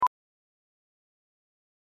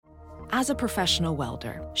As a professional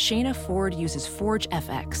welder, Shayna Ford uses Forge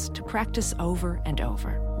FX to practice over and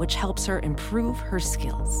over, which helps her improve her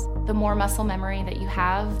skills. The more muscle memory that you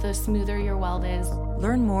have, the smoother your weld is.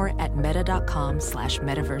 Learn more at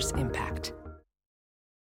meta.com/metaverseimpact.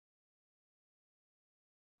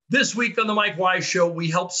 This week on the Mike Wise Show, we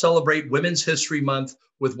help celebrate Women's History Month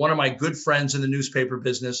with one of my good friends in the newspaper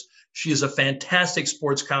business. She is a fantastic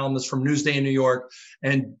sports columnist from Newsday in New York.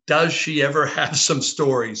 And does she ever have some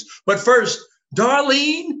stories? But first,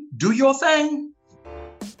 Darlene, do your thing.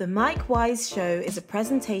 The Mike Wise Show is a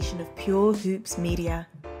presentation of Pure Hoops Media.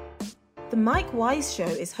 The Mike Wise Show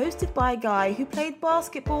is hosted by a guy who played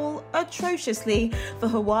basketball atrociously for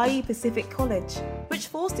Hawaii Pacific College, which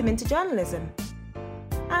forced him into journalism.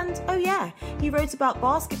 And, oh yeah, he wrote about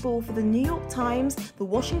basketball for the New York Times, the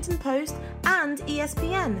Washington Post, and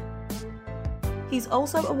ESPN. He's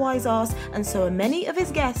also a wise ass, and so are many of his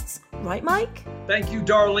guests. Right, Mike? Thank you,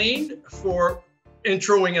 Darlene, for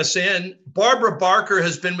introing us in. Barbara Barker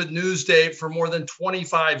has been with Newsday for more than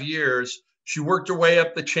 25 years. She worked her way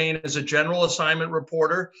up the chain as a general assignment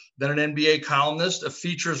reporter, then an NBA columnist, a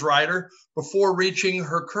features writer, before reaching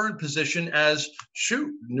her current position as,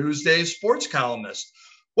 Newsday's sports columnist.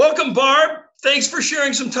 Welcome, Barb. Thanks for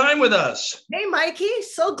sharing some time with us. Hey, Mikey.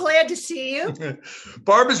 So glad to see you.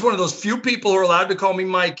 Barb is one of those few people who are allowed to call me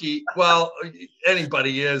Mikey. Well,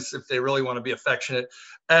 anybody is if they really want to be affectionate.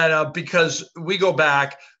 And because we go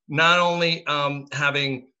back, not only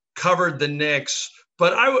having covered the Knicks,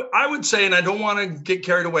 but I would say, and I don't want to get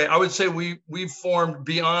carried away, I would say we've formed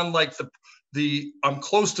beyond like the I'm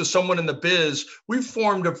close to someone in the biz. We've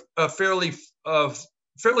formed a fairly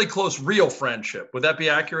close real friendship. Would that be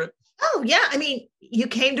accurate? Oh, yeah. I mean, you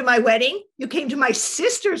came to my wedding. You came to my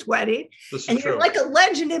sister's wedding. And you're like a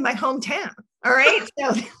legend in my hometown. All right.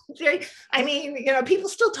 So, I mean, people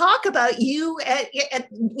still talk about you at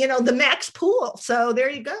the Max Pool. So there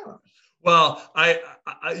you go. Well,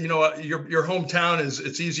 your hometown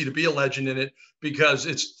it's easy to be a legend in it because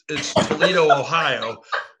it's Toledo, Ohio.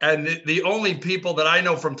 And the only people that I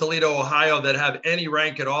know from Toledo, Ohio that have any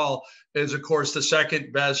rank at all is, of course, the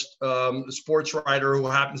second best sports writer who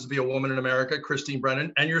happens to be a woman in America, Christine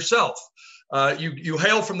Brennan, and yourself. You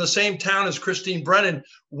hail from the same town as Christine Brennan.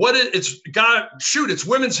 It's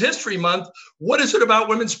Women's History Month. What is it about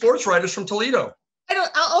women sports writers from Toledo?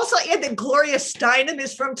 I'll also add that Gloria Steinem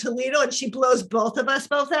is from Toledo and she blows both of us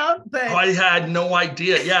both out. But I had no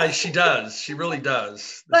idea. Yeah, she does. She really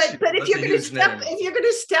does. But if you're going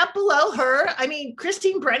to step below her, I mean,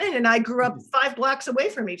 Christine Brennan and I grew up 5 blocks away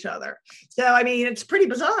from each other. So, I mean, it's pretty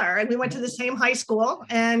bizarre. And we went to the same high school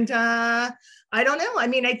and I don't know. I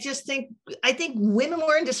mean, I think women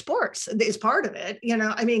were into sports is part of it.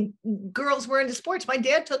 I mean, girls were into sports. My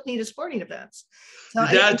dad took me to sporting events. So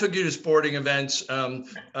your dad took you to sporting events. And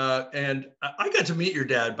I got to meet your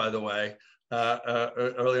dad, by the way,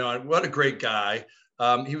 early on. What a great guy.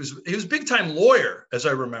 He was a big time lawyer, as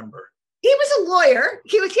I remember. He was a lawyer.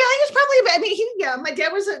 He was probably, my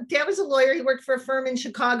dad was a lawyer. He worked for a firm in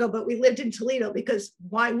Chicago, but we lived in Toledo because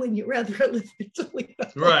why wouldn't you rather live in Toledo?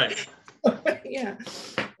 Right. Yeah.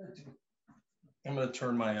 I'm going to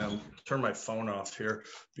turn my phone off here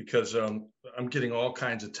because I'm getting all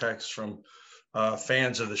kinds of texts from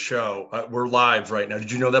fans of the show. We're live right now.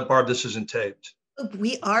 Did you know that, Barb? This isn't taped.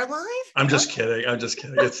 We are live? I'm just kidding.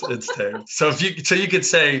 It's taped. So you could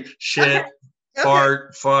say shit,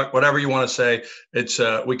 fart, fuck, whatever you want to say. It's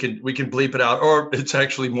we can bleep it out, or it's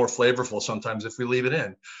actually more flavorful sometimes if we leave it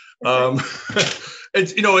in.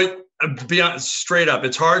 It's beyond straight up.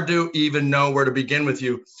 It's hard to even know where to begin with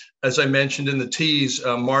you. As I mentioned in the tease,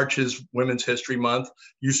 March is Women's History Month.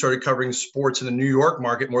 You started covering sports in the New York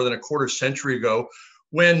market more than a quarter century ago,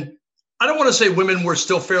 when I don't want to say women were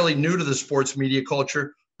still fairly new to the sports media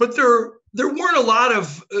culture, but there weren't a lot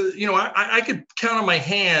of, I could count on my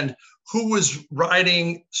hand who was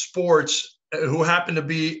writing sports, who happened to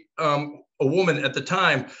be a woman at the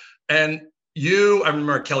time. And I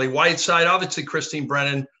remember Kelly Whiteside, obviously Christine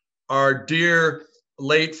Brennan, our dear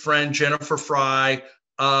late friend Jennifer Fry,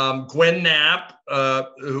 Gwen Knapp,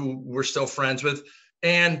 who we're still friends with,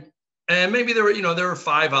 and maybe there were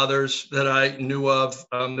 5 others that I knew of.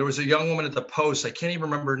 There was a young woman at the Post. I can't even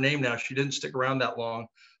remember her name now. She didn't stick around that long,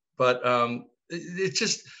 but it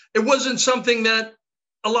wasn't something that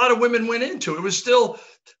a lot of women went into. It was still,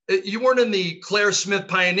 you weren't in the Claire Smith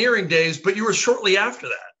pioneering days, but you were shortly after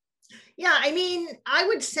that. Yeah, I mean, I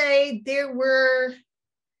would say there were.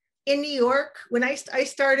 In New York, when I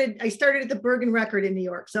started at the Bergen Record in New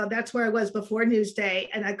York. So that's where I was before Newsday,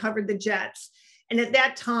 and I covered the Jets. And at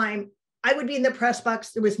that time, I would be in the press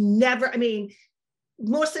box. There was never,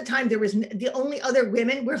 most of the time the only other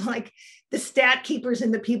women were like the stat keepers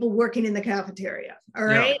and the people working in the cafeteria. All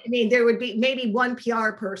right. Yeah. I mean, there would be maybe one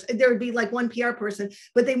PR person, there would be like one PR person,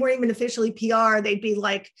 but they weren't even officially PR. They'd be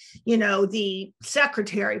like, you know, the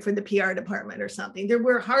secretary for the PR department or something. There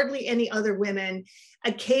were hardly any other women.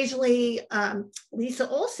 Occasionally, Lisa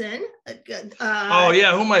Olson.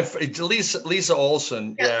 Lisa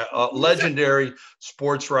Olson, legendary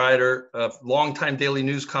sports writer, longtime Daily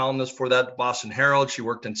News columnist for that Boston Herald. She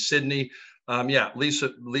worked in Sydney. Lisa's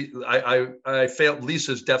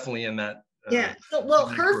definitely in that.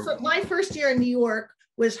 My first year in New York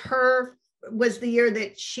was the year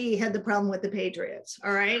that she had the problem with the Patriots.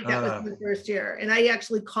 All right, that was the first year, and I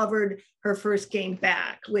actually covered her first game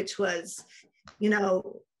back, which was. You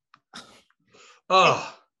know,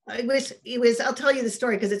 it was. I'll tell you the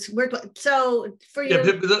story because it's weird. So for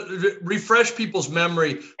you, refresh people's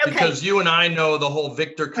memory because you and I know the whole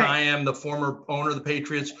Victor Kiam, the former owner of the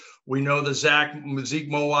Patriots. We know the Zeke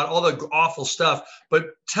Mowat, all the awful stuff. But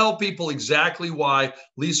tell people exactly why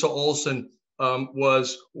Lisa Olson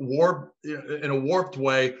was in a warped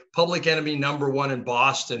way, public enemy #1 in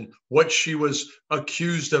Boston. What she was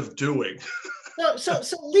accused of doing. So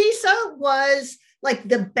Lisa was like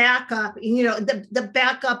the backup, you know, the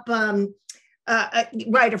backup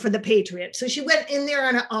writer for the Patriots. So she went in there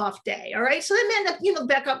on an off day. All right. So that meant that, you know,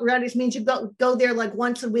 backup writers means you go there like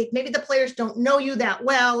once a week. Maybe the players don't know you that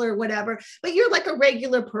well or whatever, but you're like a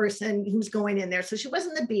regular person who's going in there. So she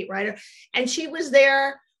wasn't the beat writer. And she was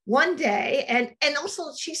there one day. And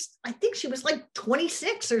also I think she was like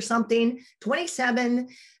 26 or something, 27.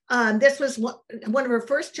 This was one of her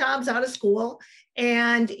first jobs out of school,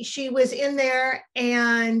 and she was in there,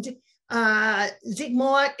 and Zeke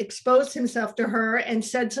Mowat exposed himself to her and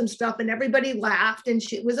said some stuff, and everybody laughed, and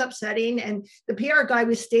it was upsetting, and the PR guy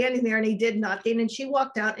was standing there, and he did nothing, and she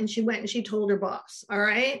walked out, and she went and she told her boss, all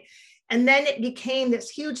right? And then it became this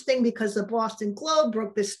huge thing because the Boston Globe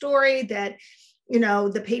broke this story that, you know,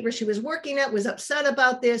 the paper she was working at was upset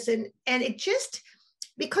about this, and it just...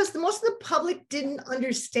 because most of the public didn't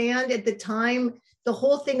understand at the time the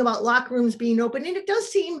whole thing about locker rooms being open. And it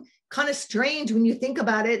does seem kind of strange when you think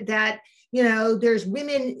about it that, you know, there's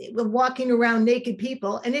women walking around naked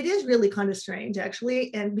people. And it is really kind of strange,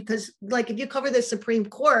 actually. And because, like, if you cover the Supreme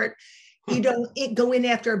Court, you don't go in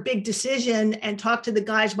after a big decision and talk to the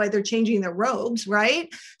guys while they're changing their robes,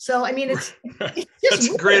 right? So, I mean, it's just that's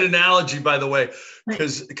weird. A great analogy, by the way,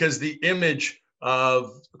 because the image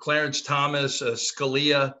of Clarence Thomas,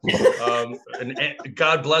 Scalia, and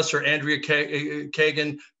God bless her, Andrea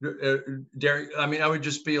Kagan. I mean, I would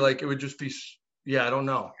just be like, it would just be, I don't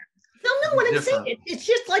know. No, what I'm saying, it's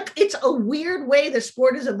just like, it's a weird way the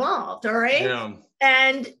sport has evolved, all right? Yeah.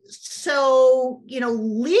 And so, you know,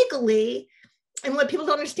 legally, and what people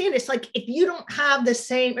don't understand is like, if you don't have the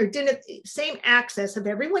same access, if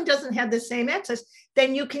everyone doesn't have the same access,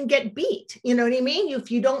 then you can get beat. You know what I mean? If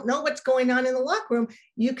you don't know what's going on in the locker room,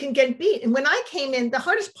 you can get beat. And when I came in, the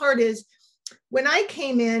hardest part is when I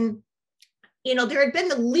came in, you know, there had been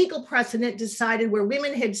the legal precedent decided where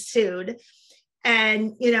women had sued,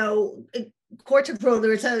 and, you know, courts of ruled. There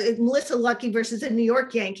was Melissa Lucky versus the New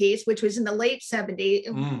York Yankees, which was in the late 70s,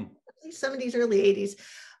 early 80s.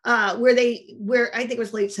 Where I think it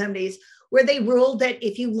was late 70s, where they ruled that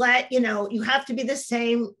if you let, you know, you have to be the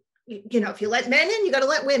same, you know, if you let men in, you got to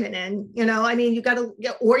let women in, you know, I mean, you got to,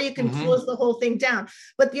 or you can close the whole thing down.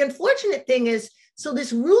 But the unfortunate thing is, so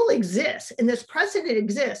this rule exists and this precedent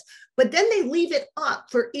exists, but then they leave it up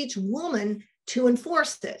for each woman to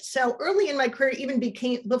enforce this. So early in my career, even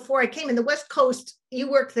before I came in, the West Coast, you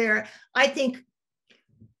worked there, I think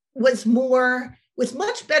was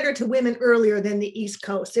much better to women earlier than the East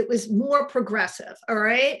Coast. It was more progressive. All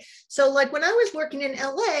right. So like when I was working in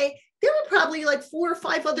LA, there were probably like 4 or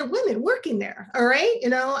 5 other women working there. All right. You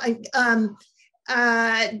know,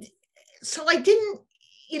 so I didn't,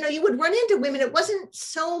 you know, you would run into women. It wasn't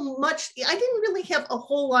so much, I didn't really have a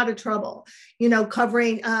whole lot of trouble, you know,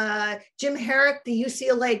 covering Jim Herrick, the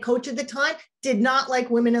UCLA coach at the time, did not like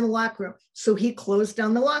women in the locker room. So he closed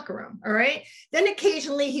down the locker room. All right. Then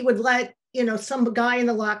occasionally he would let, you know, some guy in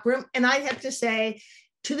the locker room. And I have to say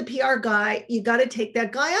to the PR guy, you got to take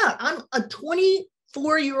that guy out. I'm a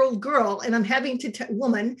 24-year-old girl and I'm having to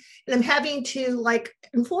woman, and I'm having to like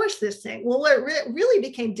enforce this thing. Well, what really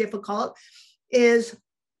became difficult is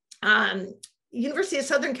University of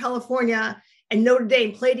Southern California and Notre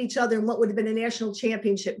Dame played each other in what would have been a national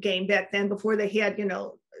championship game back then, before they had, you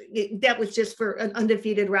know, that was just for an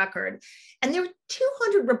undefeated record. And there were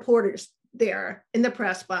 200 reporters there in the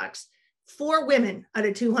press box, 4 women out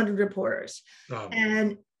of 200 reporters. Oh.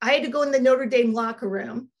 And I had to go in the Notre Dame locker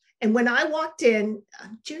room And when I walked in,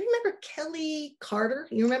 do you remember Kelly Carter?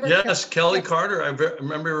 You remember? Yes, Kelly Carter. I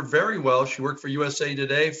remember her very well. She worked for USA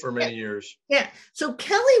Today for many years. Yeah. So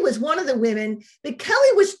Kelly was one of the women, but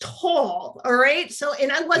Kelly was tall. All right. So,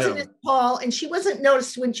 and I wasn't as tall, and she wasn't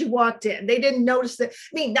noticed when she walked in. They didn't notice that.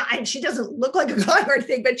 I mean, she doesn't look like a guy or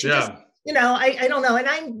anything, but she just, I don't know. And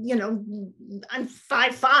I'm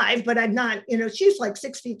 5'5", but I'm not, she's like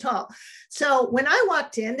 6 feet tall. So when I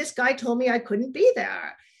walked in, this guy told me I couldn't be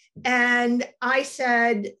there. And I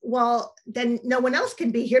said, well, then no one else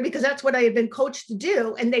can be here, because that's what I had been coached to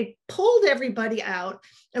do. And they pulled everybody out,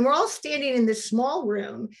 and we're all standing in this small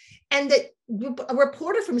room. And a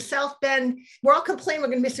reporter from South Bend, we're all complaining we're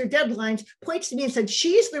going to miss their deadlines, points to me and said,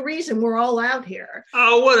 she's the reason we're all out here.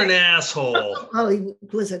 Oh, what an asshole. Oh, he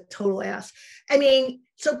was a total ass. I mean,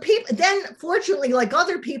 so people, then fortunately, like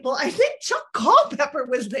other people, I think Chuck Culpepper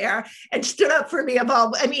was there and stood up for me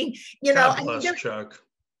about, God bless Chuck.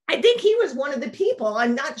 I think he was one of the people.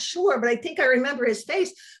 I'm not sure, but I think I remember his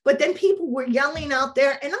face. But then people were yelling out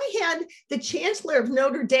there, and I had the Chancellor of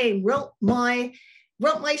Notre Dame wrote my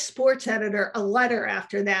sports editor a letter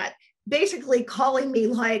after that, basically calling me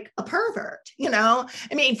like a pervert,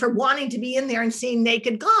 for wanting to be in there and seeing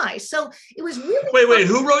naked guys. So it was really wait,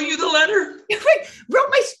 who wrote you the letter? Wrote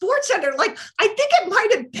my sports editor. Like, I think it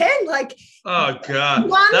might have been like, oh God,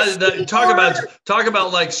 talk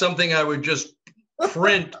about like something I would just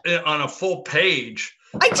print on a full page.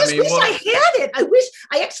 I wish I had it. I wish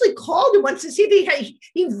I actually called him once to see if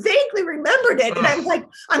he vaguely remembered it. And I'm like,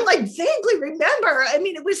 vaguely remember. I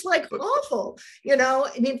mean, it was like awful, So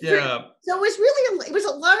it was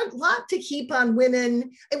a lot to keep on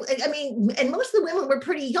women. And most of the women were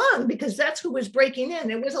pretty young, because that's who was breaking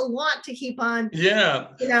in. It was a lot to keep on. Yeah.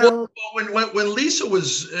 Well, when Lisa it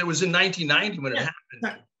was in 1990 when it happened.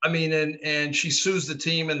 Right. I mean, and she sues the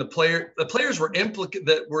team, and the players were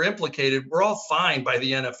implicated were all fined by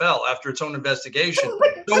the NFL after its own investigation.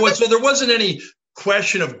 So there wasn't any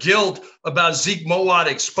question of guilt about Zeke Mowat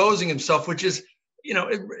exposing himself, which is,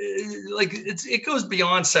 it goes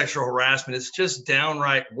beyond sexual harassment. It's just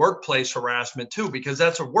downright workplace harassment too, because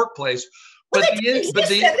that's a workplace. But there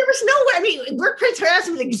was no, workplace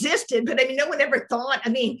harassment existed, but no one ever thought,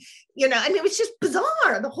 it was just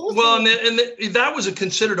bizarre, the whole thing. Well, and that was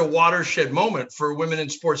considered a watershed moment for women in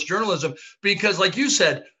sports journalism, because like you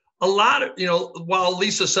said, a lot of, while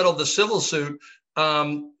Lisa settled the civil suit,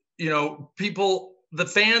 people, the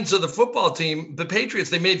fans of the football team, the Patriots,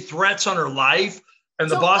 they made threats on her life.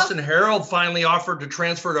 And the Boston Herald finally offered to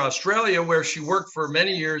transfer to Australia, where she worked for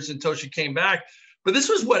many years until she came back. But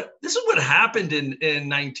this is what happened in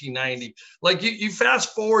 1990. Like you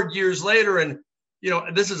fast forward years later, and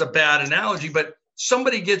this is a bad analogy, but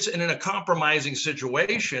somebody gets in a compromising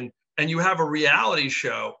situation, and you have a reality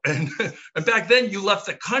show. And back then, you left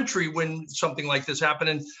the country when something like this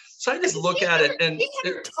happened. And so I just look at it, and she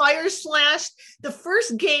had her tires slashed. The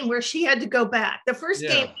first game where she had to go back, the first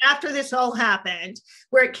game after this all happened,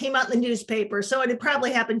 where it came out in the newspaper. So it had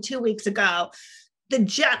probably happened 2 weeks ago. The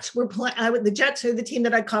Jets were playing. The Jets are the team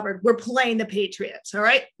that I covered. Were playing the Patriots. All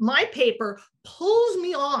right. My paper pulls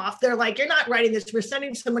me off. They're like, "You're not writing this. We're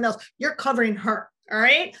sending someone else. You're covering her." All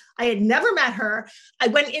right. I had never met her. I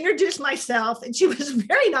went and introduced myself, and she was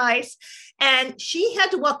very nice. And she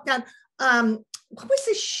had to walk down. What was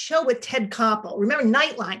this show with Ted Koppel? Remember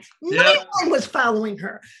Nightline? Nightline was following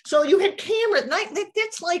her. So you had cameras.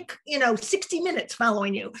 That's like 60 Minutes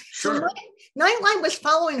following you. Sure. So Nightline was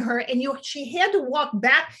following her, and she had to walk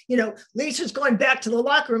back. Lisa's going back to the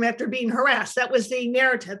locker room after being harassed. That was the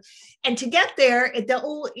narrative. And to get there at the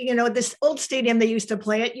old, this old stadium they used to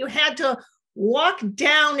play at, you had to walk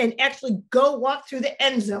down and actually walk through the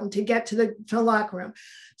end zone to get to the locker room.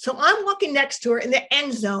 So I'm walking next to her in the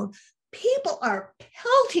end zone. People are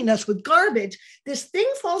pelting us with garbage. This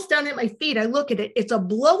thing falls down at my feet. I look at it. It's a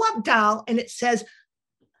blow-up doll, and it says,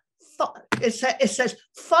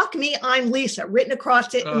 "Fuck me, I'm Lisa," written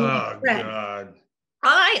across it. Oh, God.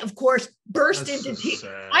 I, of course, burst into tears.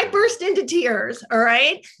 I burst into tears. All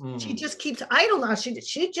right. She just keeps, I don't know.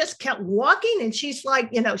 She just kept walking, and she's like,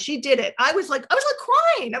 she did it. I was like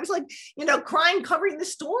crying. I was like, crying, covering the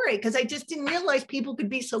story, because I just didn't realize people could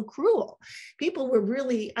be so cruel. People were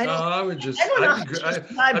really, I'd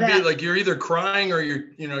be like, you're either crying or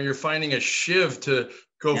you're finding a shiv to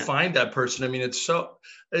go find that person. I mean, it's so,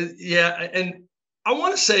 and I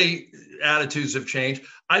want to say attitudes have changed.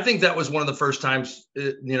 I think that was one of the first times,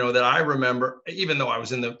 that I remember, even though I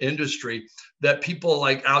was in the industry, that people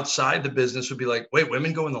like outside the business would be like, wait,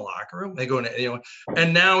 women go in the locker room? They go in,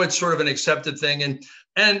 and now it's sort of an accepted thing.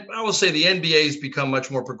 And I will say the NBA's become much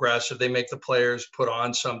more progressive. They make the players put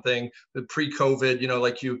on something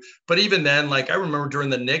pre-COVID, but even then, like I remember during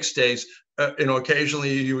the Knicks days,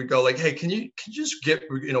 occasionally you would go like, hey, can you just get,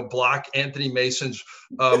 block Anthony Mason's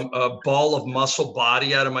ball of muscle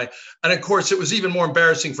body out of my, and of course it was even more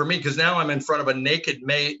embarrassing for me because now I'm in front of a naked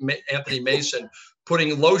Anthony Mason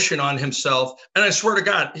putting lotion on himself. And I swear to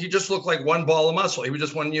God, he just looked like one ball of muscle. He was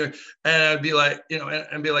just one year. And I'd be like,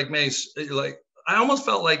 and be like, Mace, like, I almost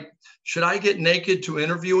felt like, should I get naked to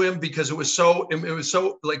interview him? Because it was so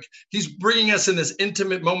like, he's bringing us in this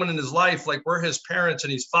intimate moment in his life. Like we're his parents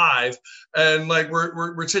and he's 5. And like,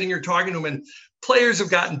 we're sitting here talking to him, and players have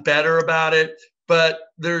gotten better about it. But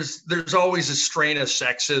there's always a strain of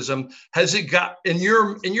sexism. Has it got, in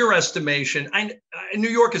your estimation, New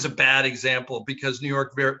York is a bad example because New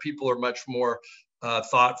York people are much more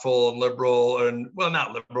thoughtful and liberal, and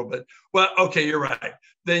not liberal, but okay, you're right.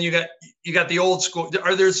 Then you got the old school.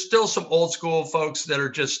 Are there still some old school folks that are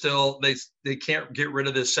just still, they can't get rid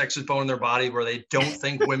of this sexist bone in their body where they don't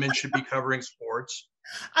think women should be covering sports?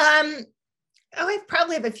 I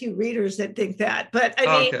probably have a few readers that think that, but I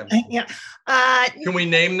mean, okay. Yeah. Can we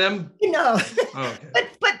name them? Okay.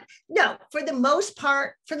 But no, for the most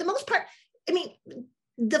part, I mean,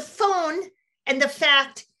 the phone and the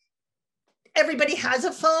fact everybody has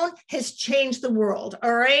a phone has changed the world.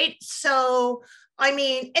 All right. So, I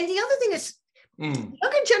mean, and the other thing is,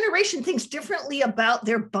 younger generation thinks differently about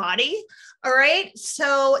their body. All right.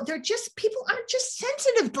 So people aren't just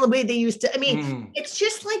sensitive the way they used to. I mean, it's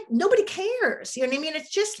just like nobody cares. You know what I mean? It's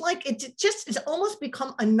just like, it's almost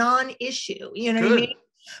become a non-issue. You know what I mean?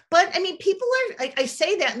 But I mean, people I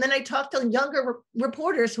say that, and then I talk to younger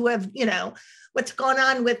reporters who have, what's gone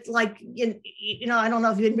on with like, I don't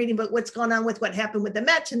know if you've been reading, but what's gone on with what happened with the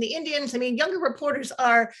Mets and the Indians. I mean, younger reporters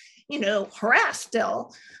are, harassed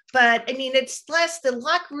still, but I mean, it's less the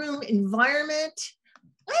locker room environment.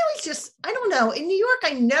 I don't know. In New York,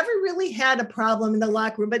 I never really had a problem in the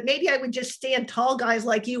locker room, but maybe I would just stand tall guys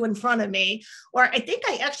like you in front of me. Or I think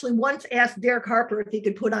I actually once asked Derek Harper if he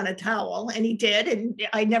could put on a towel, and he did. And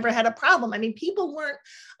I never had a problem. I mean, I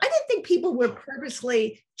didn't think people were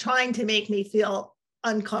purposely trying to make me feel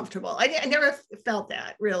uncomfortable. I never felt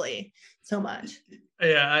that really so much.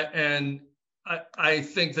 Yeah. I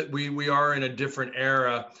think that we are in a different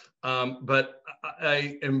era. But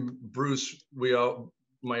I am Bruce,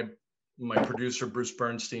 my producer, Bruce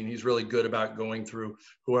Bernstein, he's really good about going through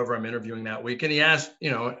whoever I'm interviewing that week. And he asked,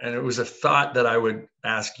 and it was a thought that I would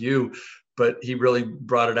ask you, but he really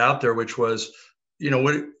brought it out there, which was,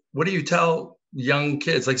 what do you tell young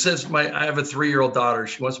kids? Like I have a 3-year-old daughter.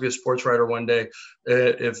 She wants to be a sports writer one day.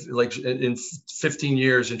 If like in 15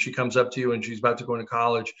 years and she comes up to you and she's about to go into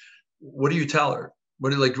college, what do you tell her?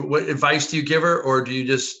 What advice do you give her? Or do you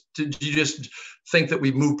just think that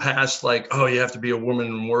we move past like, oh, you have to be a woman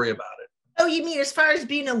and worry about it? Oh, you mean as far as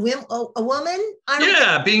being a woman?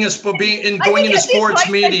 Going into sports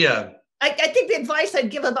media. I think the advice I'd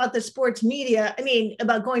give about the sports media, I mean,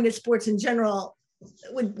 about going to sports in general,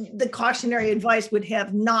 the cautionary advice would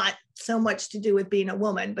have not so much to do with being a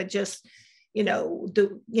woman, but just, in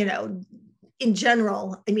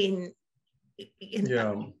general, I mean, in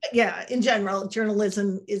general,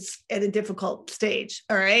 journalism is at a difficult stage.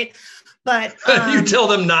 All right. But you tell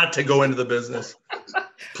them not to go into the business.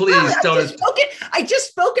 Please don't. I just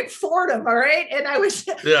spoke at Fordham. All right. And I was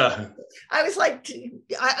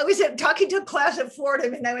talking to a class at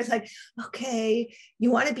Fordham, and I was like, okay,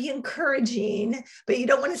 you want to be encouraging, but you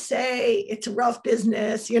don't want to say it's a rough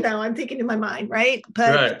business. I'm thinking in my mind. Right.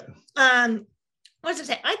 But what was I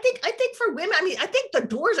saying? I think for women, I mean, I think the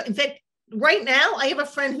doors, in fact, right now, I have a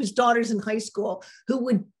friend whose daughter's in high school who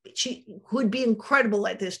would be incredible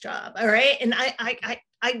at this job. All right. And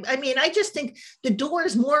I mean, I just think the door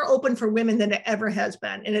is more open for women than it ever has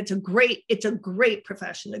been. And it's a great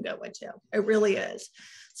profession to go into. It really is.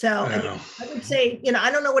 So I would say, I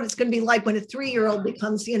don't know what it's going to be like when a 3-year-old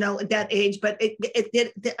becomes, at that age, but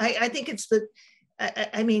I think it's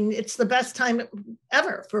it's the best time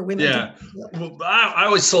ever for women. Yeah. Well, I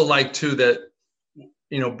always so like too that,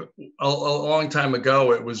 a long time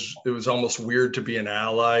ago, it was almost weird to be an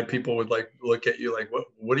ally. People would like look at you like,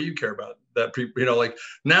 what do you care about that? People, like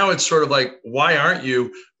now it's sort of like, why aren't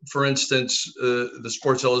you, for instance, the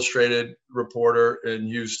Sports Illustrated reporter in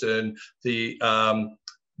Houston,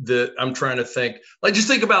 I'm trying to think, like, just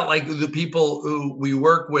think about like the people who we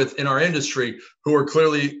work with in our industry who are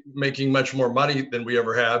clearly making much more money than we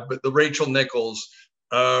ever have, but the Rachel Nichols,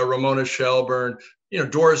 Ramona Shelburne,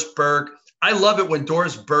 Doris Burke. I love it when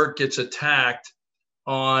Doris Burke gets attacked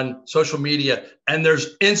on social media and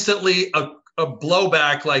there's instantly a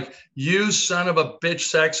blowback like, you son of a bitch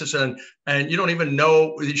sexist, and you don't even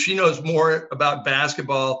know. She knows more about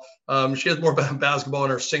basketball. She has more about basketball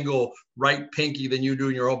in her single right pinky than you do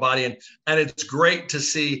in your whole body. And it's great to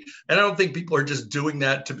see. And I don't think people are just doing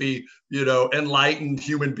that to be, enlightened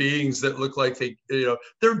human beings that look like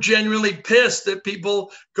they're genuinely pissed that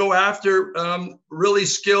people go after really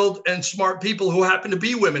skilled and smart people who happen to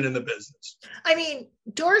be women in the business. I mean,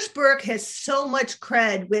 Doris Burke has so much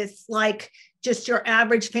cred with just your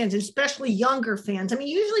average fans, especially younger fans. I mean,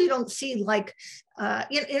 usually you don't see and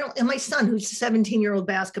my son, who's a 17-year-old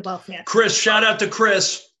basketball fan. Chris, shout out to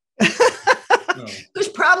Chris. Who's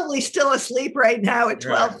probably still asleep right now at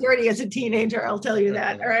 12:30 as a teenager. I'll tell you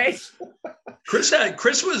that. All right. Chris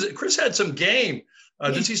had some game.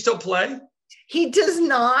 Does he still play? He does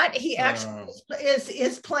not. He actually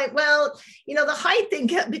is playing. Well, the height thing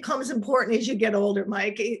becomes important as you get older,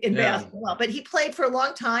 Mike, in basketball. But he played for a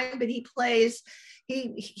long time. But he played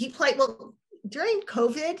well during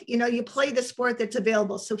COVID. You play the sport that's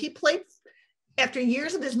available. So he played after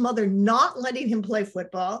years of his mother not letting him play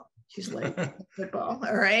football. She's like football.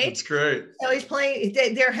 All right. That's great. So he's playing,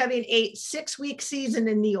 they're having a 6-week season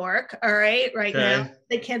in New York. All right. Right now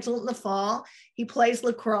they cancel it in the fall. He plays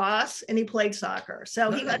lacrosse and he played soccer. So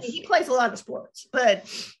he plays a lot of sports, but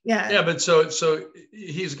yeah. Yeah. But so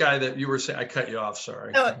he's a guy that you were saying, I cut you off.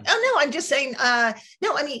 Sorry. Oh no, I'm just saying,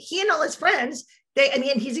 no, I mean, he and all his friends,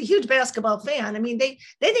 he's a huge basketball fan. I mean, they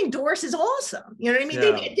think Doris is awesome. You know what I mean?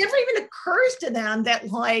 Yeah. It never even occurs to them that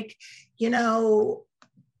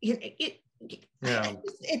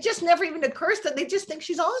it just never even occurs to them. They just think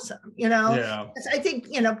she's awesome, Yeah. I think,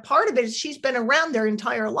 part of it is she's been around their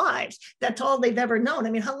entire lives. That's all they've ever known. I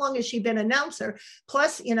mean, how long has she been an announcer?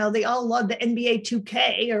 Plus, they all love the NBA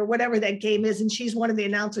 2K or whatever that game is. And she's one of the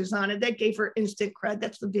announcers on it. That gave her instant cred.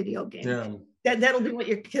 That's the video game. Yeah. That'll be what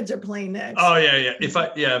your kids are playing next. Oh yeah. If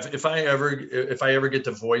I ever get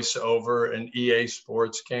to voice over an EA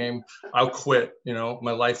Sports game, I'll quit.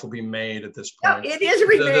 My life will be made at this point. No, it is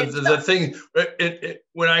remade. The thing,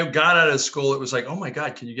 when I got out of school, it was like, oh my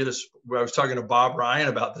God, can you get us? I was talking to Bob Ryan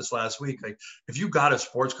about this last week. Like, if you got a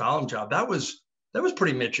sports column job, that was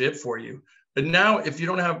pretty much it for you. But now, if you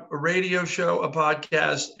don't have a radio show, a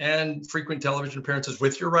podcast, and frequent television appearances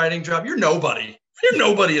with your writing job, you're nobody. You're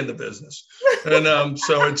nobody in the business. And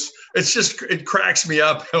so it cracks me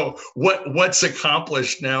up what's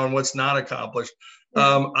accomplished now and what's not accomplished.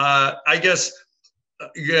 I guess,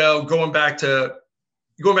 going back to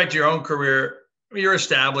your own career, you're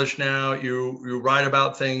established now. You write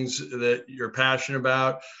about things that you're passionate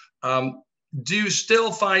about. Do you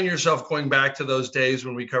still find yourself going back to those days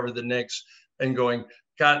when we covered the Knicks and going,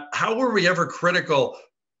 God, how were we ever critical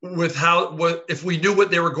with if we knew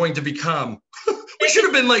what they were going to become? We should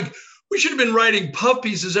have been writing puff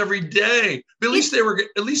pieces every day. But at least they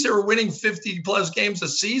were winning 50 plus games a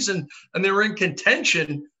season and they were in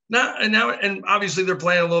contention. And obviously they're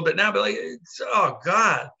playing a little bit now, but oh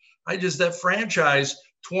God, that franchise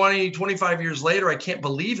 20, 25 years later, I can't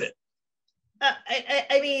believe it.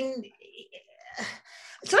 I mean,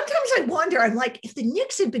 sometimes I wonder, I'm like, if the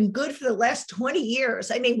Knicks had been good for the last 20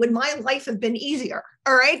 years, I mean, would my life have been easier?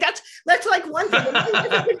 All right. That's like one thing. Would my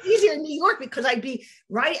life have been easier in New York because I'd be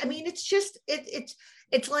right. I mean, it's just,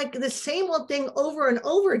 it's like the same old thing over and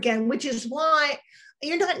over again, which is why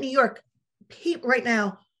you're not in New York right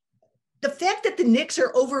now. The fact that the Knicks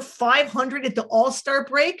are over 500 at the All-Star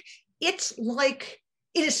break, it's like,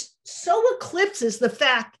 it is so eclipses the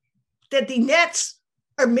fact that the Nets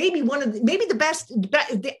are maybe the best.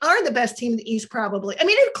 They are the best team in the East, probably. I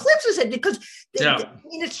mean, it eclipses it because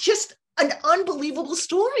it's just an unbelievable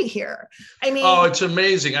story here. I mean, it's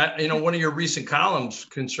amazing. One of your recent columns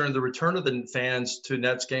concerned the return of the fans to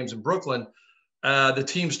Nets games in Brooklyn. The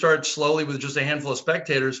team starts slowly with just a handful of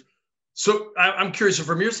spectators. So I'm curious,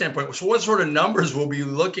 from your standpoint, so what sort of numbers we'll be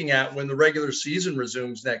looking at when the regular season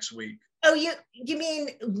resumes next week? Oh, you mean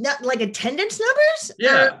not like attendance numbers?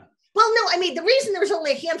 Yeah. Well, no, I mean, the reason there's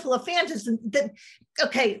only a handful of fans is that,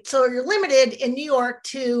 okay, so you're limited in New York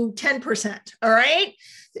to 10%, all right?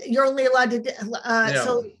 You're only allowed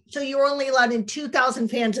to, so you're only allowed in 2,000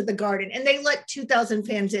 fans at the Garden, and they let 2,000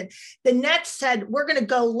 fans in. The Nets said, we're going to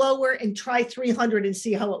go lower and try 300 and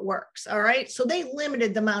see how it works, all right? So they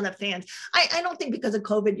limited the amount of fans. I don't think because of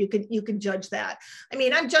COVID, you can judge that. I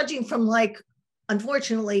mean, I'm judging from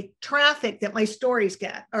unfortunately, traffic that my stories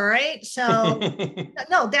get. All right. So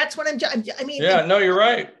no, that's what I mean. Yeah, no, you're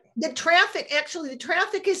right. The traffic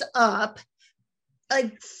is up.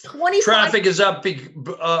 like 25. Traffic is up.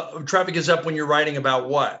 Traffic is up when you're writing about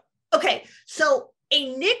what? Okay, so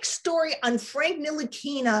a Knicks story on Frank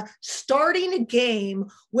Ntilikina starting a game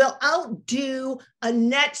will outdo a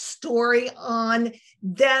Nets story on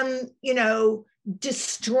them,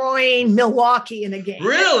 destroying Milwaukee in a game.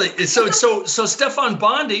 Really? So Stefan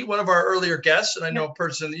Bondi, one of our earlier guests, and I know a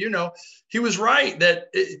person that he was right that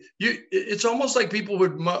it's almost like people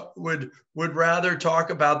would rather talk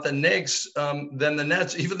about the Knicks than the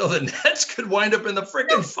Nets, even though the Nets could wind up in the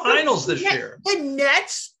freaking finals this year. The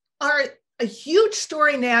Nets are a huge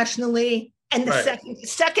story nationally, and the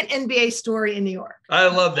second NBA story in New York. I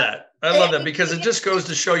love that. I love that because it just goes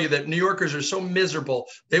to show you that New Yorkers are so miserable.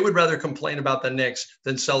 They would rather complain about the Knicks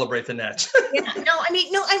than celebrate the Nets. It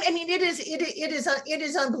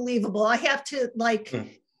is unbelievable. I have to the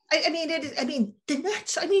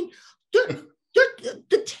Nets, the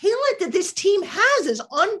talent that this team has is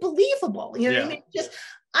unbelievable. You know what I mean?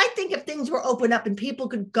 I think if things were open up and people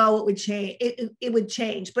could go, it would change. It would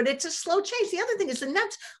change, but it's a slow change. The other thing is the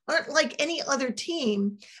Nets aren't like any other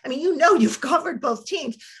team. I mean, you've covered both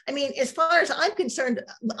teams. I mean, as far as I'm concerned,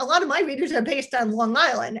 a lot of my readers are based on Long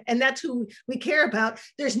Island, and that's who we care about.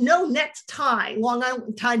 There's no Nets tie, Long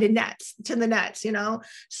Island tie to the Nets,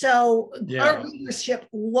 So our readership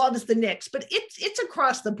loves the Knicks, but it's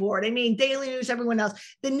across the board. I mean, Daily News, everyone else.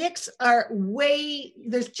 The Knicks are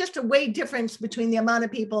there's just a way difference between the amount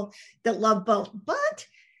of people that love both, but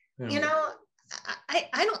they're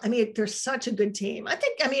such a good team. If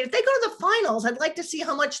they go to the finals, I'd like to see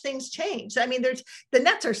how much things change. I mean, the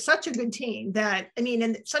Nets are such a good team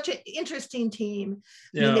and such an interesting team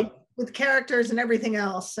with characters and everything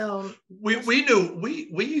else. So we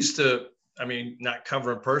used to, not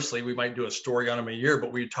cover him personally. We might do a story on him a year,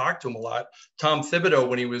 but we talked to him a lot. Tom Thibodeau,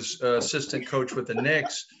 when he was assistant coach with the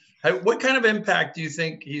Knicks, what kind of impact do you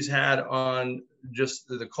think he's had on just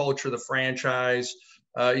the culture, the franchise?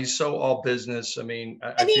 He's so all business. I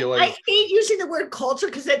feel like I hate using the word culture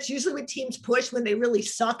because that's usually what teams push when they really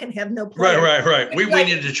suck and have no players. Right. We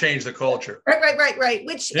needed to change the culture. Right.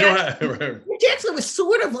 Which actually was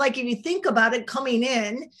sort of like, if you think about it, coming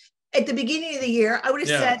in at the beginning of the year, I would have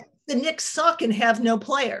said the Knicks suck and have no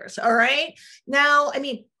players. All right. Now,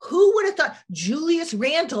 who would have thought Julius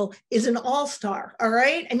Randle is an all-star? All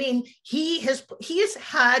right. He has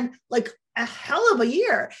had like a hell of a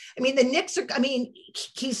year. The Knicks are,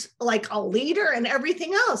 he's like a leader and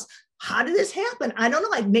everything else. How did this happen? I don't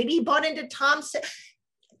know. Maybe he bought into Tom.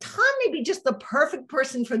 Tom may be just the perfect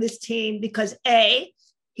person for this team because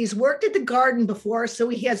he's worked at the Garden before, so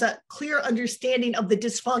he has a clear understanding of the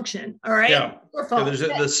dysfunction. All right. Yeah. There's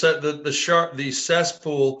the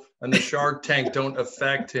cesspool and the Shark Tank don't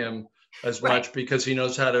affect him as much because he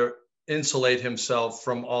knows how to insulate himself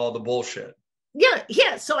from all the bullshit.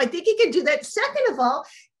 Yeah. So I think he can do that. Second of all,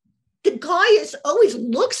 the guy always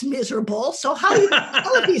looks miserable. So how do you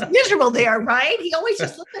tell if he's miserable there, right? He always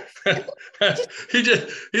just looks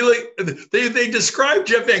they described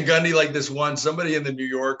Jeff Van Gundy like this one. Somebody in the New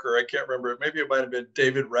Yorker, I can't remember. Maybe it might have been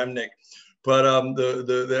David Remnick, but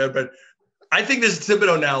but I think this is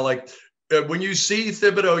Thibodeau now. When you see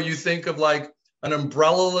Thibodeau, you think of like an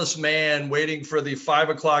umbrella-less man waiting for the 5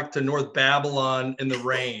 o'clock to North Babylon in the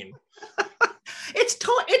rain. It's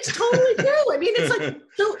totally true. It's like,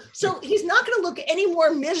 so he's not going to look any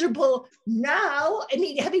more miserable now.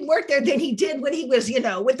 Having worked there than he did when he was,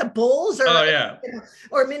 with the Bulls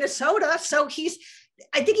or Minnesota. So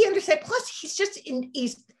I think he understands. Plus he's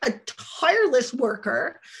a tireless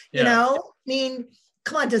worker, come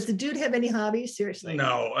on, does the dude have any hobbies? Seriously?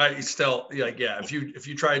 No, I still if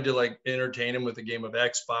you tried to entertain him with a game of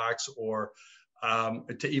Xbox or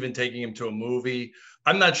to even taking him to a movie,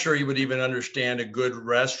 I'm not sure he would even understand a good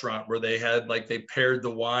restaurant where they had they paired the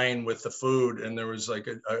wine with the food and there was a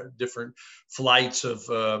different flights of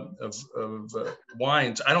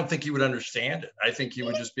wines. I don't think he would understand it. I think he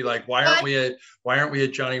would just be like, why aren't we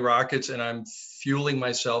at Johnny Rockets and I'm fueling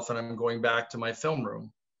myself and I'm going back to my film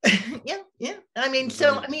room. Yeah.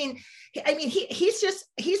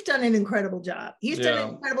 He's done an incredible job. He's done an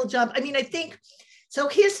incredible job. I think so.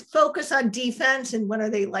 His focus on defense, and what are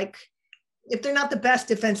they like? If they're not the best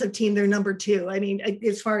defensive team, they're number 2.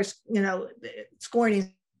 As far as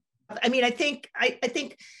scoring. I think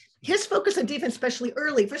his focus on defense, especially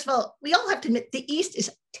early. First of all, we all have to admit the East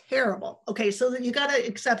is terrible. Okay, so you got to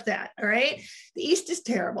accept that. All right, the East is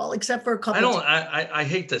terrible, except for a couple. I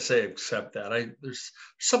hate to say accept that. There's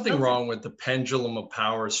something wrong with the pendulum of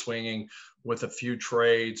power swinging with a few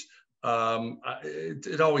trades.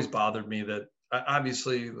 It always bothered me that.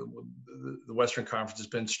 Obviously, the Western Conference has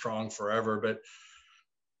been strong forever, but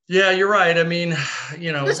Yeah, you're right. I mean,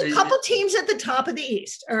 there's a couple teams at the top of the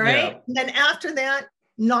East. All right. Yeah. And then after that,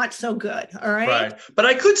 not so good. All right. Right. But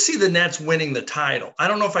I could see the Nets winning the title. I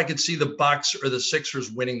don't know if I could see the Bucks or the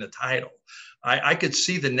Sixers winning the title. I could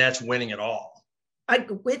see the Nets winning it all.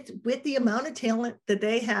 With the amount of talent that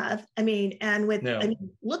they have, I mean, and with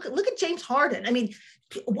look at James Harden. I mean,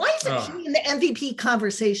 why isn't he in the MVP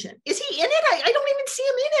conversation? Is he in it? I don't even see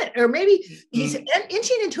him in it, or maybe he's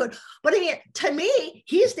inching into it. But I mean, to me,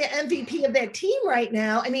 he's the MVP of that team right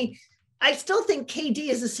now. I mean, I still think KD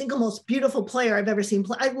is the single most beautiful player I've ever seen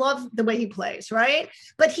play. I love the way he plays, right?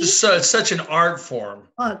 But it's such an art form.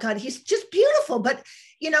 Oh God, he's just beautiful. But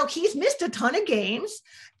he's missed a ton of games.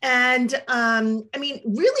 And I mean,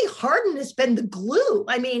 really, Harden has been the glue.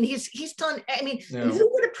 I mean, he's done. I mean, who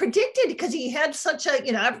would have predicted? Because he had such a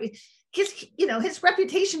his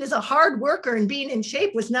reputation as a hard worker and being in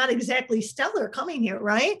shape was not exactly stellar coming here,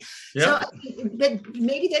 right? Yeah. So, but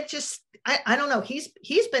maybe that just I don't know. He's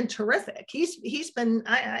been terrific. He's been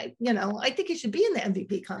I think he should be in the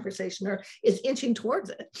MVP conversation or is inching towards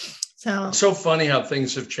it. So funny how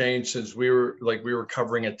things have changed since we were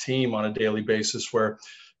covering a team on a daily basis where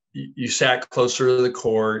you sat closer to the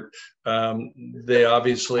court. They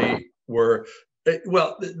obviously were,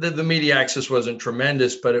 well, the media access wasn't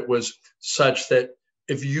tremendous, but it was such that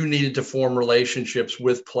if you needed to form relationships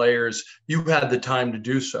with players, you had the time to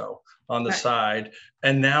do so on the side.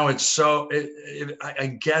 And now it's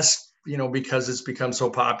I guess, because it's become so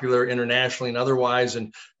popular internationally and otherwise,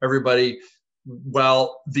 and everybody,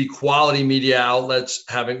 while the quality media outlets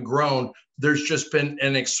haven't grown, there's just been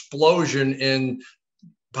an explosion in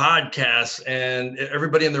podcasts, and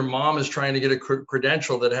everybody and their mom is trying to get a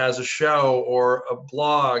credential that has a show or a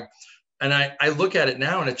blog. And I look at it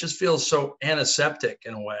now and it just feels so antiseptic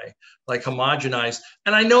in a way, like homogenized.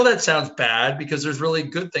 And I know that sounds bad because there's really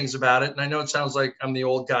good things about it. And I know it sounds like I'm the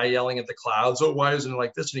old guy yelling at the clouds. Oh, why isn't it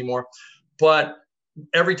like this anymore? But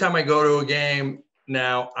every time I go to a game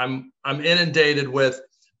now, I'm inundated with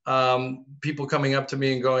people coming up to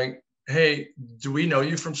me and going, hey, do we know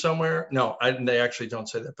you from somewhere? No, they actually don't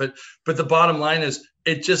say that. But the bottom line is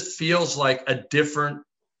it just feels like a different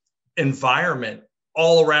environment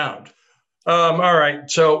all around. All right.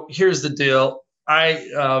 So here's the deal.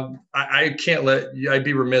 I can't I'd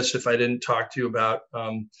be remiss if I didn't talk to you about,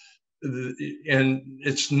 I'm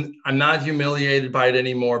not humiliated by it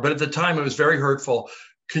anymore, but at the time it was very hurtful.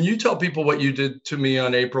 Can you tell people what you did to me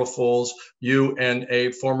on April Fool's, you and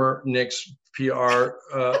a former Knicks PR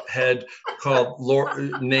head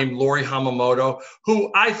named Lori Hamamoto,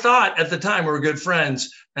 who I thought at the time were good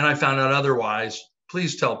friends, and I found out otherwise.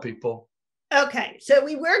 Please tell people. Okay, so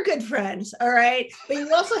we were good friends, all right? But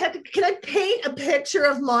you also have to, can I paint a picture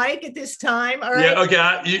of Mike at this time, all right? Yeah,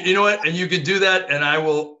 okay, you know what? And you can do that, and I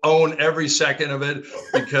will own every second of it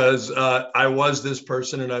because I was this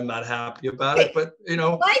person, and I'm not happy about it. But,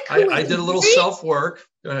 Mike, I did a little self-work.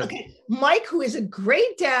 Go ahead. Okay, Mike, who is a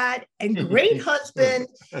great dad and great husband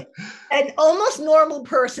and almost normal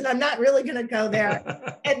person. I'm not really going to go there.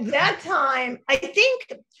 At that time, I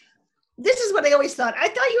think... This is what I always thought. I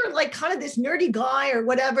thought you were like kind of this nerdy guy or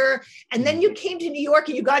whatever. And then you came to New York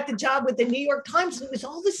and you got the job with the New York Times. And it was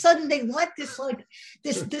all of a sudden they let this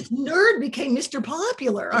nerd became Mr.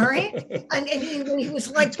 Popular. All right. And he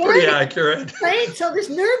was like, pretty accurate. Right. So this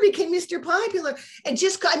nerd became Mr. Popular and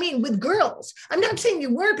with girls. I'm not saying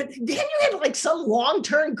you weren't, but then you had like some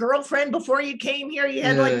long-term girlfriend before you came here. You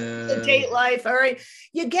had like a date life. All right.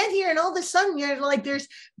 You get here and all of a sudden you're like, there's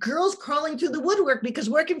girls crawling through the woodwork because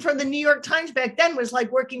working for the New York Times back then was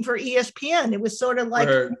like working for ESPN. It was sort of like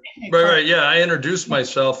right. Yeah, I introduced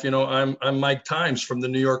myself. I'm Mike Times from the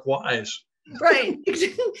New York Wise. Right,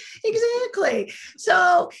 exactly.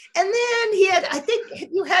 So, and then I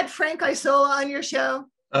think you had Frank Isola on your show.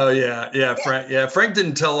 Oh yeah. Frank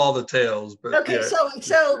didn't tell all the tales, but okay. Yeah.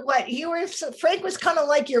 So what Frank was kind of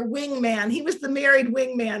like your wingman. He was the married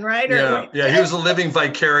wingman, right? He was living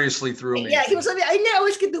vicariously through me. Yeah, he was. I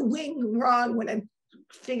always get the wing wrong when I'm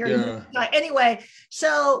figuring. Yeah. Anyway,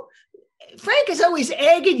 so Frank is always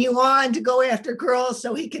egging you on to go after girls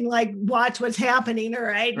so he can like watch what's happening. All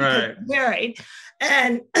right, right. Married,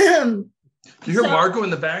 and do you hear Margot in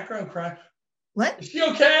the background cry? What? Is she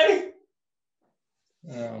okay?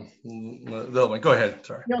 Go ahead.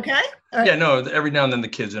 Sorry. You okay? All right. Yeah, no. Every now and then the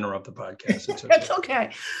kids interrupt the podcast. It's okay. It's okay.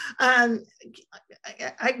 I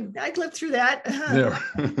lived through that.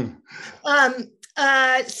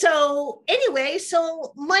 Yeah. So anyway,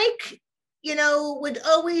 so Mike, would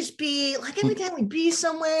always be like every time we'd be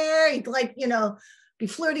somewhere, he'd like, be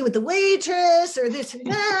flirting with the waitress or this and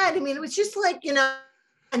that. I mean, it was just like,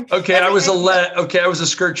 Okay, I was a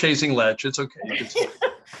skirt chasing lech. It's okay.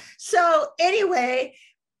 So anyway,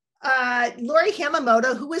 Lori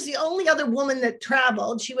Hamamoto, who was the only other woman that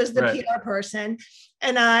traveled, she was the PR person.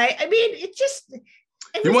 And I mean,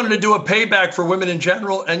 you wanted to do a payback for women in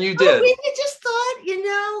general, and you did. We just thought,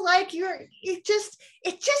 like it just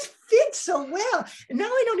fits so well. And now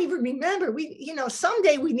I don't even remember.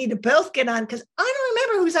 Someday we need to both get on, because I don't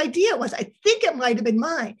remember whose idea it was. I think it might have been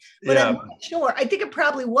mine, but I'm not sure. I think it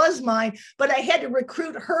probably was mine, but I had to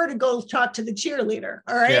recruit her to go talk to the cheerleader.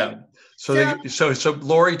 All right. Yeah. So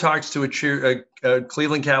Lori talks to a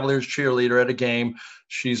Cleveland Cavaliers cheerleader at a game.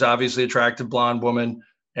 She's obviously an attractive blonde woman.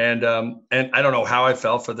 And I don't know how I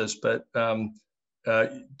fell for this, but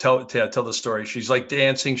tell the story. She's like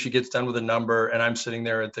dancing. She gets done with a number, and I'm sitting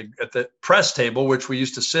there at the press table, which we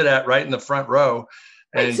used to sit at right in the front row.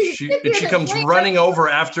 And she comes running over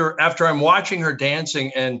after I'm watching her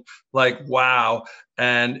dancing, and like, wow.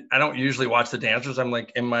 And I don't usually watch the dancers. I'm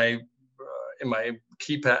like in my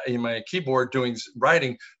keyboard doing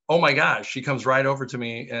writing. Oh my gosh, she comes right over to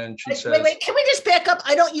me and she says, wait, can we just back up?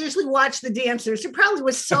 I don't usually watch the dancers. There probably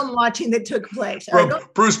was some watching that took place.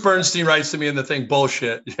 Bruce Bernstein writes to me in the thing,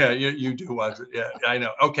 bullshit. Yeah, you do watch it. Yeah, I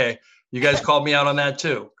know. Okay. You guys called me out on that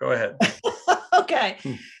too. Go ahead. Okay.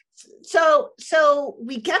 So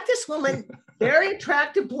we get this woman, very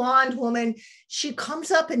attractive blonde woman. She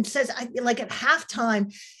comes up and says, like at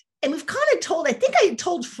halftime, and we've kind of told, I think I had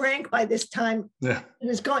told Frank by this time. Yeah. He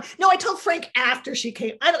was going. No, I told Frank after she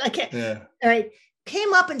came. I can't. Yeah. All right.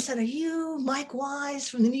 Came up and said, "Are you Mike Wise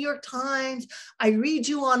from the New York Times? I read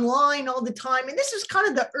you online all the time." And this is kind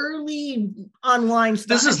of the early online stuff.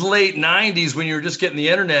 This is late 90s when you were just getting the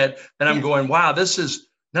internet. And I'm going, wow, this is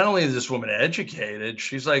not only is this woman educated,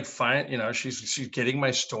 she's like fine. She's getting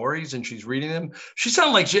my stories and she's reading them. She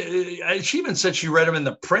sounded like she even said she read them in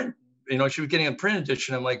the print. She was getting a print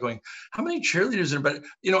edition. I'm like going, how many cheerleaders are, but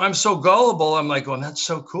I'm so gullible. I'm like going, that's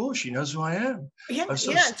so cool. She knows who I am. Yeah.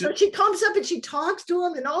 So she comes up and she talks to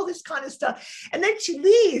him and all this kind of stuff. And then she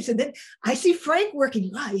leaves. And then I see Frank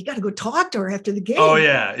working. Wow, you got to go talk to her after the game. Oh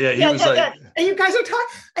yeah. Yeah. He was like, and you guys are talking.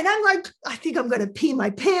 And I'm like, I think I'm going to pee my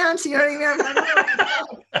pants. You know what I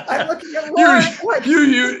mean? I'm looking at Laura.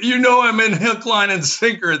 I'm in hook, line, and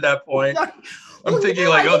sinker at that point. I'm thinking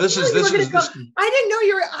this is. I didn't know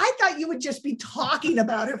I thought you would just be talking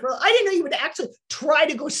about her. I didn't know you would actually try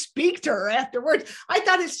to go speak to her afterwards. I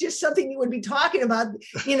thought it's just something you would be talking about,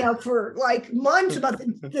 for like months about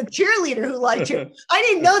the cheerleader who liked you. I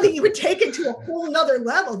didn't know that you would take it to a whole nother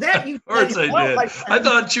level. That you. Of course I did. I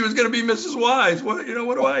thought she was going to be Mrs. Wise. What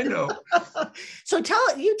do I know? So tell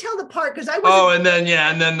the part, because I was. Oh, and then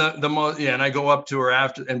and I go up to her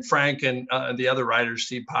after, and Frank and the other writers,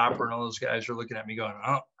 Steve Popper and all those guys are looking at me going,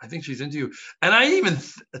 oh, I think she's into you. And I even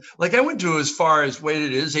I went to as far as, wait,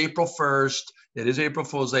 it is April 1st. It is April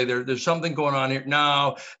Fool's Day. There's something going on here.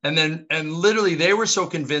 No. And literally they were so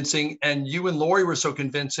convincing, and you and Lori were so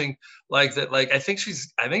convincing, like that, like, I think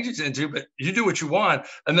she's into you, but you do what you want.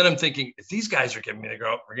 And then I'm thinking, if these guys are giving me the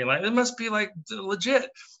green light, it must be like legit.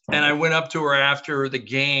 And I went up to her after the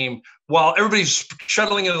game while everybody's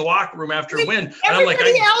shuttling into the locker room after a win. And I'm like,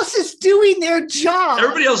 everybody else is doing their job.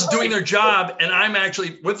 Everybody else is doing their job. And I'm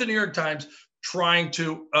actually with the New York Times trying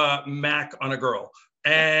to mac on a girl.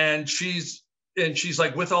 And she's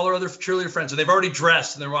like with all her other cheerleader friends, and they've already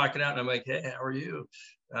dressed and they're walking out. And I'm like, hey, how are you?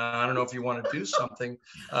 I don't know if you want to do something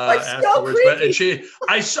afterwards. So but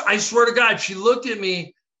I swear to God, she looked at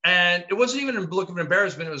me, and it wasn't even a look of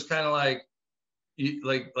embarrassment. It was kind of like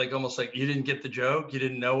almost like you didn't get the joke. You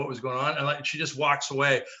didn't know what was going on. And she just walks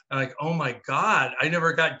away. I'm like, oh my God, I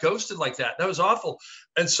never got ghosted like that. That was awful.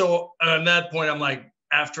 And so at that point, I'm like,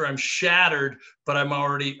 after I'm shattered, but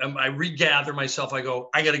I regather myself. I go,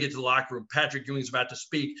 I got to get to the locker room. Patrick Ewing's about to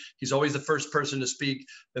speak. He's always the first person to speak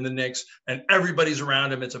in the Knicks, and everybody's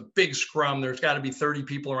around him. It's a big scrum. There's got to be 30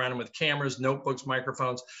 people around him with cameras, notebooks,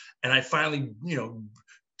 microphones. And I finally,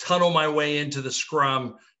 tunnel my way into the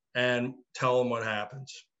scrum and tell him what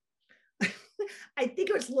happens. I think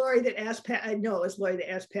it was Lori that asked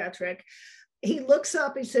Patrick. He looks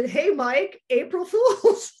up, he said, hey, Mike, April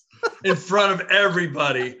Fools. In front of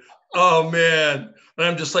everybody. Oh man. And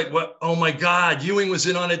I'm just like, what? Oh my God, Ewing was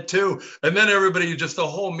in on it too. And then everybody, just the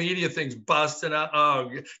whole media thing's busting out. Oh,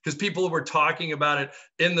 because people were talking about it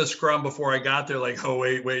in the scrum before I got there. Like, oh,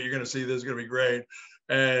 wait, you're going to see this is going to be great.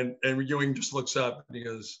 And Ewing just looks up and he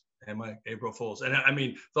goes, hey, Mike, April Fools. And I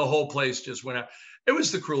mean, the whole place just went out. It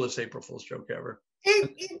was the cruelest April Fool's joke ever. But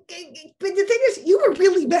the thing is, you were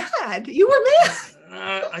really mad. You were mad.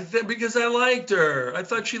 Because I liked her. I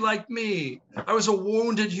thought she liked me. I was a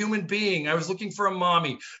wounded human being. I was looking for a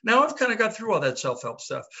mommy. Now I've kind of got through all that self-help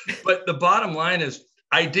stuff. But the bottom line is,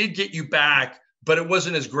 I did get you back but it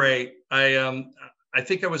wasn't as great. I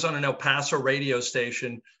think I was on an El Paso radio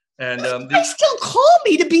station, and they still call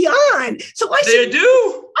me to be on. So they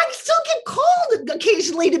do. I still get called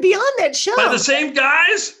occasionally to be on that show by the same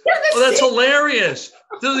guys. Yeah, that's hilarious.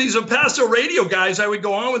 These El Paso radio guys, I would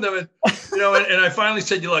go on with them, and and I finally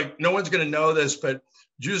said, no one's going to know this, but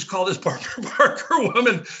you just call this Barker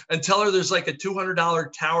woman and tell her there's like a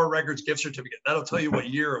 $200 Tower Records gift certificate. That'll tell you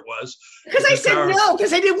what year it was. Because I said no,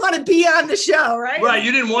 because I didn't want to be on the show, right? Right.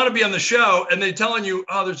 You didn't want to be on the show, and they're telling you,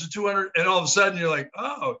 oh, there's a 200, and all of a sudden you're like,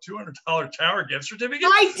 oh, $200 Tower gift certificate.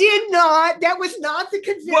 I did not. That was not the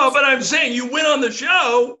convincing. Well, but I'm saying you went on the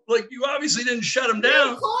show, like you obviously didn't shut them down.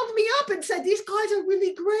 You called me up and said these guys are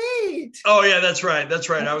really great. Oh yeah, that's right. That's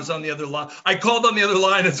right. I was on the other line. I called on the other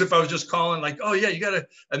line as if I was just calling, like, oh yeah, you gotta.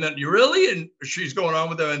 And then you really, and she's going on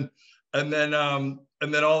with them, and then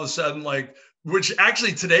all of a sudden, like, which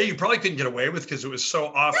actually today you probably couldn't get away with because it was so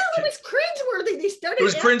off. No, it was cringeworthy. They started. It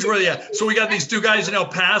was cringeworthy, yeah. So we got these two guys in El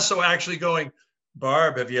Paso actually going,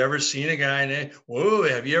 Barb, have you ever seen a guy named? Whoa,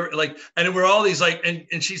 have you ever like? And we're all these like,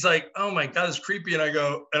 and she's like, oh my God, it's creepy. And I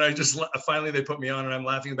go, and I just finally they put me on, and I'm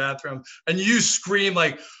laughing in the bathroom, and you scream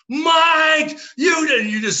like, Mike,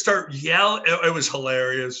 and you just start yelling. It was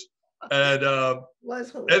hilarious. And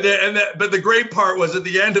but the great part was at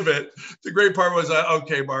the end of it. The great part was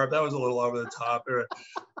okay, Barb, that was a little over the top.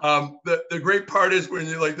 The great part is when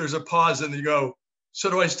you like there's a pause and you go, so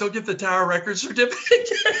do I still get the Tower Records certificate?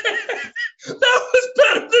 That was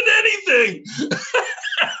better than anything.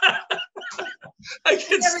 I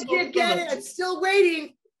never did get it. I'm still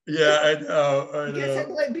waiting. Yeah, I know. I guess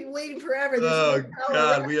I'm going to be waiting forever. Oh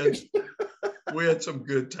God, we had some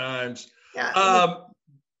good times. Yeah.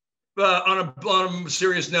 On a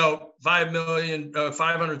serious note,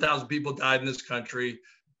 500,000 people died in this country.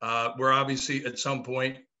 We're obviously at some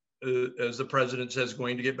point, as the president says,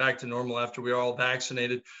 going to get back to normal after we're all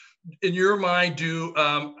vaccinated. In your mind,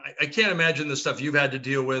 I can't imagine the stuff you've had to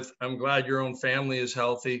deal with. I'm glad your own family is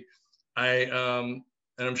healthy. And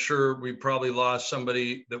I'm sure we probably lost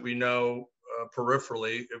somebody that we know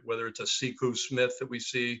peripherally, whether it's a Siku Smith that we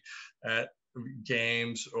see at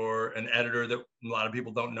games or an editor that a lot of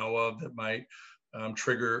people don't know of that might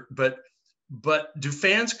trigger. But do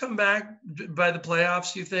fans come back by the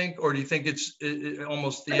playoffs, you think? Or do you think it's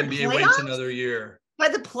almost the NBA waits another year? By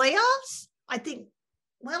the playoffs? I think,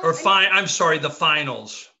 I'm sorry, the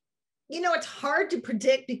finals. It's hard to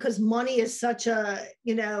predict because money is such a,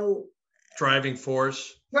 driving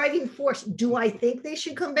force. Do I think they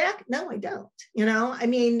should come back? No, I don't. I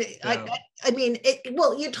mean, yeah. I mean,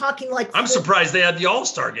 you're talking like. I'm surprised they had the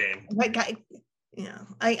All-Star game. Like, I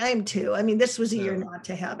am too. I mean, this was a year not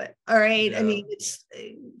to have it. All right. Yeah. I mean, it's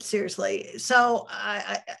seriously. So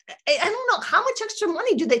I don't know how much extra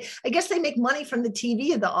money do they. I guess they make money from the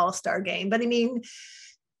TV of the All-Star game, but I mean.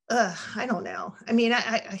 I don't know. I mean,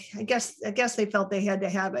 I guess they felt they had to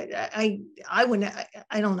have it. I wouldn't.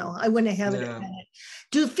 I don't know. I wouldn't have it.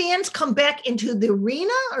 Do fans come back into the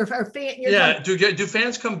arena, or do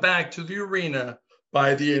fans come back to the arena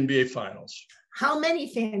by the NBA Finals? How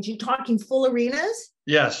many fans? You talking full arenas?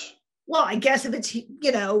 Yes. Well, I guess if it's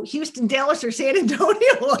Houston, Dallas, or San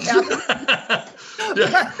Antonio, will happen.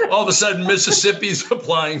 Yeah. All of a sudden, Mississippi's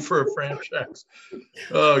applying for a franchise.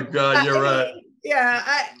 Oh God, you're right. Yeah,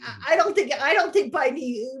 I don't think by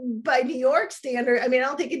New York standard. I mean, I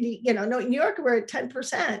don't think New York we're at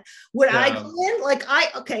 10%. Would I go in? Like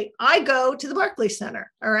I go to the Barclays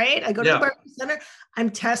Center. All right, I go to the Barclays Center. I'm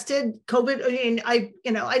tested COVID. I mean, I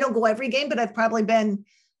don't go every game, but I've probably been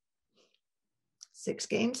 6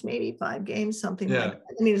 games, maybe 5 games, something like that.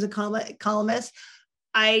 I mean, as a columnist.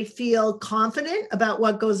 I feel confident about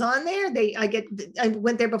what goes on there. I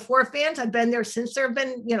went there before fans. I've been there since there have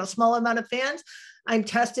been, small amount of fans. I'm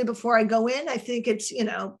tested before I go in. I think it's,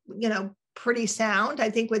 pretty sound. I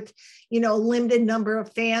think with, limited number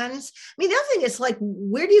of fans. I mean, the other thing is like,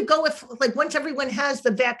 where do you go if like once everyone has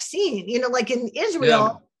the vaccine, like in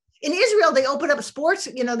Israel, In Israel, they open up sports,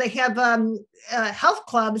 they have health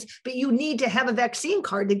clubs, but you need to have a vaccine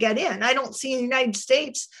card to get in. I don't see in the United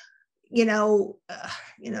States, they don't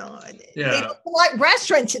like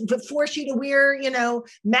restaurants that force you to wear,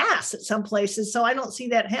 masks at some places. So I don't see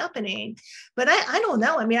that happening, but I don't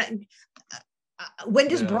know. I mean, when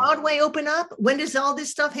does Broadway open up? When does all this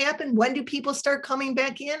stuff happen? When do people start coming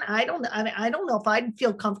back in? I don't know if I'd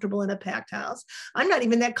feel comfortable in a packed house. I'm not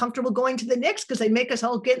even that comfortable going to the Knicks because they make us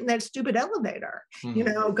all get in that stupid elevator,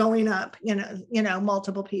 going up,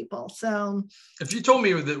 multiple people. So if you told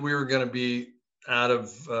me that we were going to be out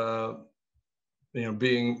of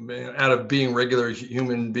being regular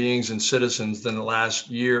human beings and citizens than the last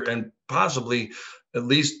year and possibly at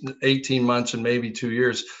least 18 months and maybe 2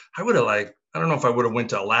 years, I would have I don't know if I would have went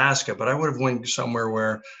to Alaska, but I would have went somewhere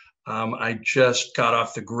where I just got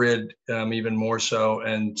off the grid even more so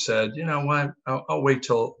and said, you know what, I'll wait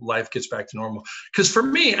till life gets back to normal. Because for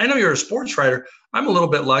me, I know you're a sports writer. I'm a little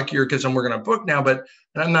bit luckier because I'm working on a book now, but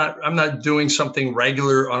I'm not doing something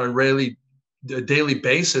regular on a daily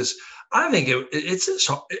basis. I think it's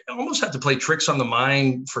almost have to play tricks on the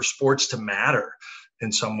mind for sports to matter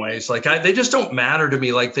in some ways. They just don't matter to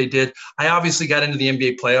me like they did. I obviously got into the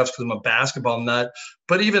NBA playoffs because I'm a basketball nut,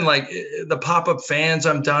 but even the pop-up fans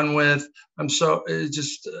I'm done with. I'm so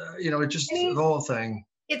the whole thing.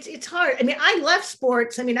 It's hard. I mean, I left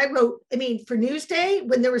sports. I mean, I wrote, for Newsday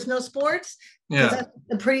when there was no sports, because I'm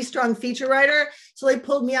a pretty strong feature writer. So they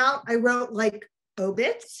pulled me out. I wrote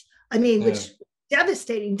obits. Which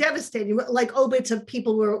devastating, like obits of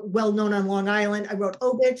people who were well known on Long Island. I wrote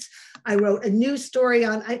obits. I wrote a news story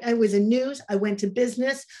on, I was in news. I went to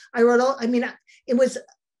business. I wrote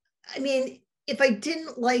if I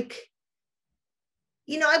didn't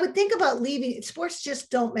I would think about leaving. Sports just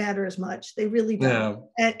don't matter as much. They really don't.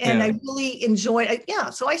 Yeah. And I really enjoy it. Yeah.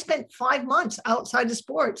 So I spent 5 months outside of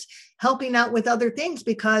sports helping out with other things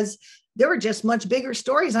because there were just much bigger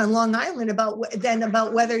stories on Long Island about whether,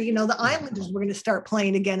 the Islanders were going to start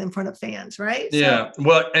playing again in front of fans. Right. Yeah.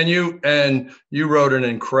 Well, and you wrote an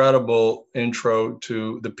incredible intro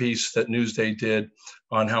to the piece that Newsday did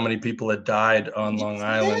on how many people had died on Long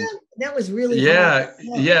Island. That was really hard.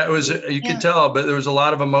 Yeah. It was, you could tell, but there was a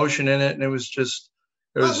lot of emotion in it. And it was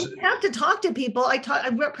we have to talk to people. I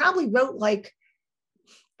probably wrote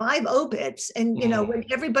 5 obits, and when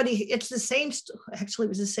everybody, it's the same. Actually, it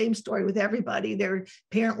was the same story with everybody. Their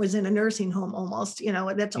parent was in a nursing home, almost.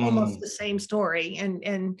 That's almost the same story,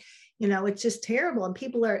 and it's just terrible. And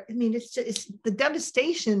people are. It's the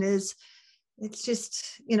devastation is. It's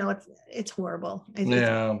just it's horrible.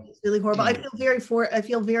 It's really horrible. I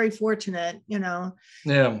feel very fortunate. Yeah.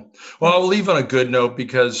 Well, I'll leave on a good note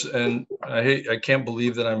because, and I can't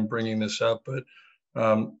believe that I'm bringing this up, but.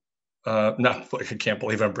 Not like I can't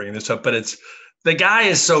believe I'm bringing this up, but the guy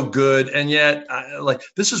is so good. And yet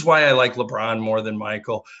this is why I like LeBron more than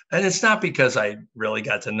Michael. And it's not because I really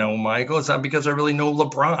got to know Michael. It's not because I really know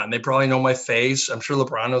LeBron. They probably know my face. I'm sure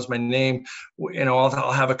LeBron knows my name.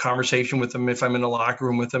 I'll have a conversation with him if I'm in the locker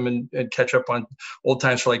room with him and catch up on old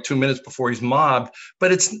times for 2 minutes before he's mobbed.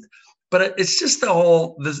 But it's just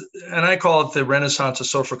and I call it the renaissance of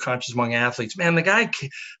social conscience among athletes. Man, the guy,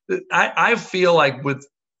 I feel like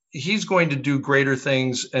he's going to do greater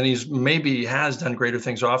things, and he has done greater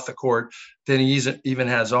things off the court than he even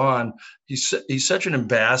has on. He's such an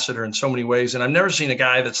ambassador in so many ways, and I've never seen a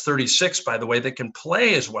guy that's 36, by the way, that can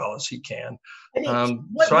play as well as he can. I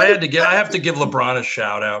have to give LeBron a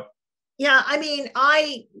shout out. Yeah,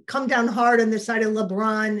 I come down hard on the side of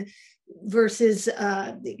LeBron versus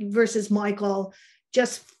Michael,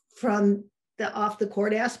 just from the off the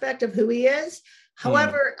court aspect of who he is.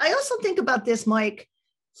 However, I also think about this, Mike.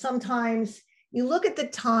 Sometimes you look at the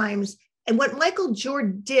times and what Michael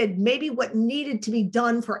Jordan did, maybe what needed to be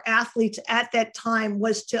done for athletes at that time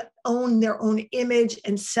was to own their own image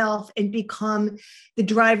and self and become the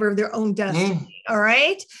driver of their own destiny. All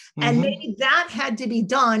right. Mm-hmm. And maybe that had to be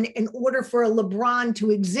done in order for a LeBron to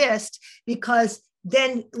exist, because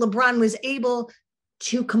then LeBron was able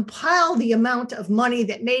to compile the amount of money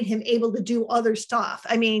that made him able to do other stuff.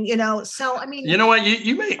 You know what,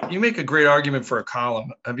 you make a great argument for a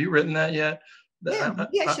column. Have you written that yet?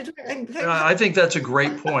 I think that's a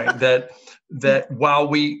great point, that while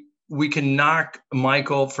we can knock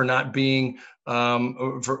Michael for not being,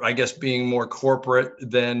 being more corporate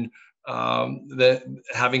than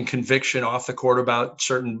having conviction off the court about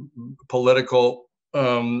certain political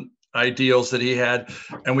ideals that he had.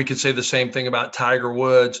 And we could say the same thing about Tiger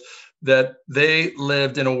Woods, that they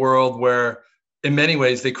lived in a world where in many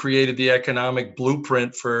ways they created the economic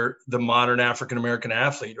blueprint for the modern African-American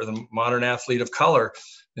athlete, or the modern athlete of color.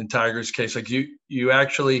 In Tiger's case, you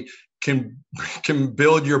actually can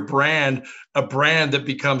build your brand, a brand that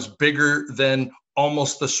becomes bigger than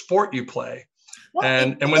almost the sport you play.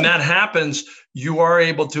 And when that happens, you are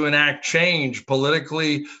able to enact change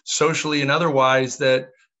politically, socially, and otherwise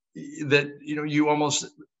that you almost,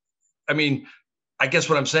 I guess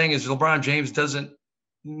what I'm saying is LeBron James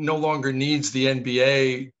no longer needs the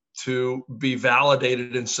NBA to be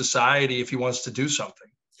validated in society if he wants to do something.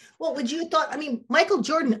 Well, would you have thought, Michael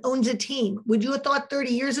Jordan owns a team. Would you have thought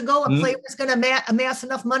 30 years ago a player was going to amass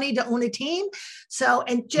enough money to own a team?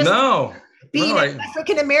 No. being an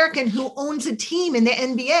African American who owns a team in the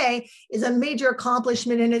NBA is a major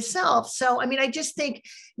accomplishment in itself. So, I mean, I just think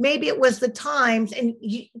maybe it was the times and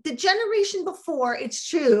the generation before, it's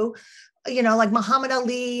true, like Muhammad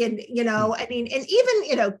Ali and, I mean, and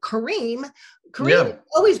even, Kareem has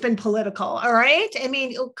always been political. All right. I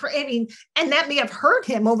mean, and that may have hurt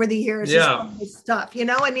him over the years. Yeah. Stuff,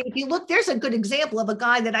 I mean, if you look, there's a good example of a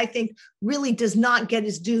guy that I think really does not get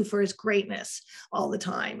his due for his greatness all the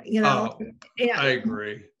time, I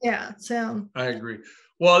agree. Yeah. So I agree.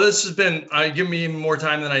 Well, this has been, give me more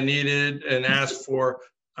time than I needed and asked for.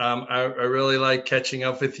 I really like catching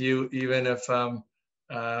up with you, even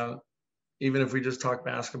if we just talk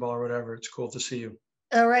basketball or whatever. It's cool to see you.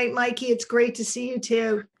 All right, Mikey, it's great to see you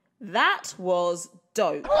too. That was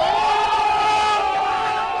dope.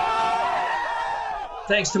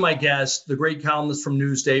 Thanks to my guest, the great columnist from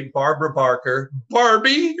Newsday, Barbara Barker.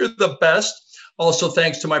 Barbie, you're the best. Also,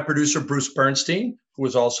 thanks to my producer, Bruce Bernstein, who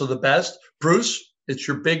is also the best. Bruce, it's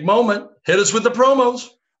your big moment. Hit us with the promos.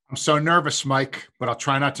 I'm so nervous, Mike, but I'll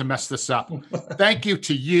try not to mess this up. Thank you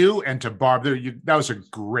to you and to Barb. That was a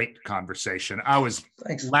great conversation. I was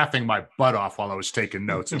laughing my butt off while I was taking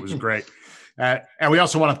notes. It was great. And we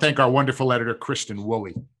also want to thank our wonderful editor, Kristen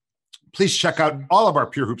Woolley. Please check out all of our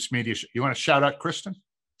Pure Hoops media. You want to shout out Kristen?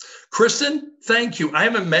 Kristen, thank you. I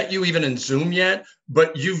haven't met you even in Zoom yet,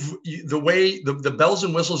 but the way the bells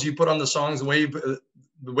and whistles you put on the songs, the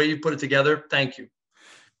way you put it together, thank you.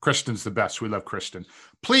 Kristen's the best. We love Kristen.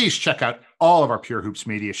 Please check out all of our Pure Hoops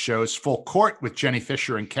media shows. Full Court with Jenny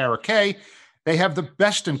Fisher and Kara Kay. They have the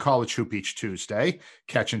best in college hoop each Tuesday.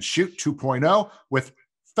 Catch and Shoot 2.0 with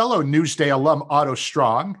fellow Newsday alum Otto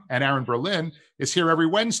Strong, and Aaron Berlin is here every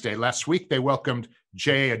Wednesday. Last week, they welcomed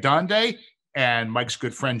Jay Adonde and Mike's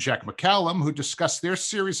good friend Jack McCallum, who discussed their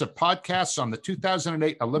series of podcasts on the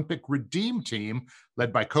 2008 Olympic Redeem team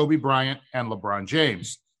led by Kobe Bryant and LeBron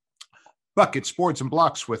James. Buckets, Boards, and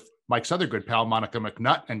Blocks with Mike's other good pal, Monica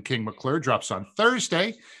McNutt and King McClure, drops on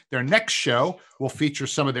Thursday. Their next show will feature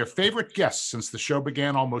some of their favorite guests since the show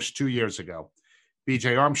began almost 2 years ago.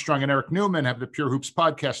 BJ Armstrong and Eric Newman have the Pure Hoops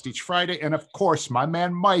podcast each Friday. And of course, my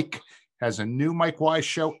man Mike has a new Mike Wise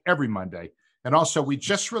show every Monday. And also, we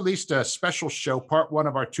just released a special show, part one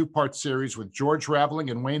of our two-part series with George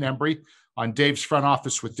Raveling and Wayne Embry on Dave's Front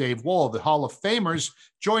Office with Dave Wall. The Hall of Famers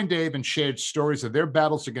joined Dave and shared stories of their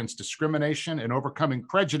battles against discrimination and overcoming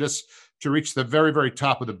prejudice to reach the very, very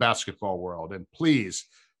top of the basketball world. And please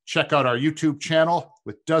check out our YouTube channel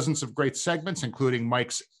with dozens of great segments, including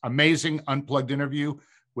Mike's amazing unplugged interview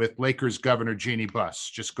with Lakers Governor Jeannie Buss.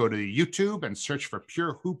 Just go to YouTube and search for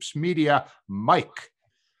Pure Hoops Media Mike.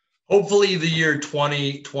 Hopefully the year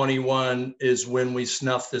 2021 is when we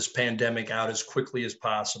snuff this pandemic out as quickly as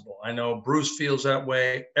possible. I know Bruce feels that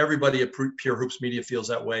way. Everybody at Pure Hoops Media feels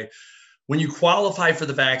that way. When you qualify for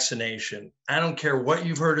the vaccination, I don't care what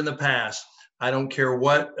you've heard in the past. I don't care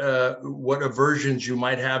what aversions you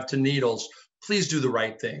might have to needles. Please do the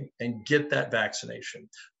right thing and get that vaccination.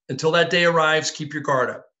 Until that day arrives, keep your guard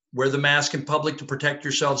up. Wear the mask in public to protect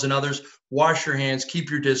yourselves and others. Wash your hands,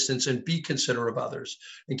 keep your distance, and be considerate of others.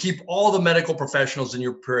 And keep all the medical professionals in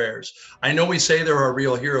your prayers. I know we say they're our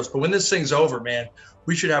real heroes, but when this thing's over, man,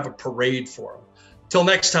 we should have a parade for them. Till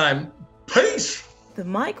next time, peace! The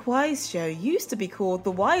Mike Wise Show used to be called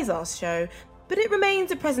The Wise Ass Show, but it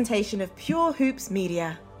remains a presentation of Pure Hoops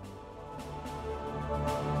Media.